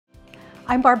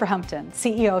I'm Barbara Humpton,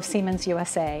 CEO of Siemens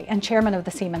USA and Chairman of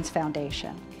the Siemens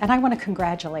Foundation. And I want to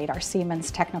congratulate our Siemens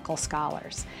Technical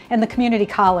Scholars and the community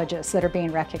colleges that are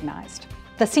being recognized.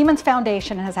 The Siemens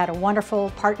Foundation has had a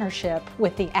wonderful partnership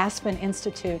with the Aspen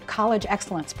Institute College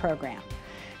Excellence Program,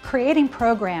 creating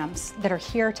programs that are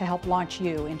here to help launch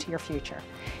you into your future.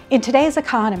 In today's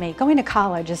economy, going to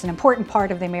college is an important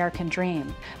part of the American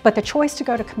dream, but the choice to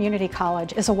go to community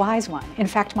college is a wise one. In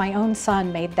fact, my own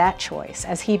son made that choice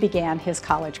as he began his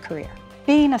college career.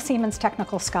 Being a Siemens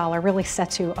Technical Scholar really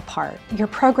sets you apart. Your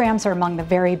programs are among the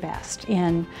very best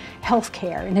in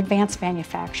healthcare, in advanced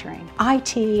manufacturing,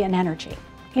 IT, and energy.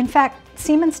 In fact,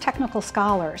 Siemens Technical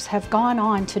Scholars have gone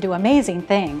on to do amazing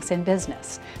things in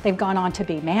business. They've gone on to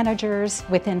be managers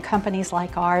within companies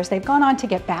like ours. They've gone on to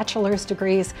get bachelor's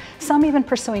degrees, some even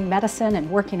pursuing medicine and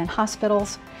working in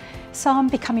hospitals, some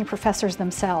becoming professors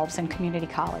themselves in community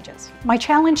colleges. My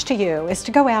challenge to you is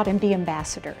to go out and be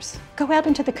ambassadors. Go out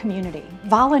into the community,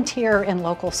 volunteer in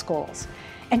local schools,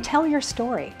 and tell your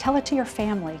story. Tell it to your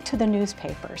family, to the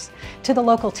newspapers, to the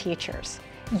local teachers.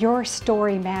 Your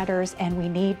story matters, and we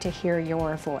need to hear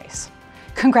your voice.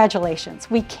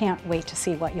 Congratulations. We can't wait to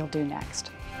see what you'll do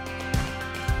next.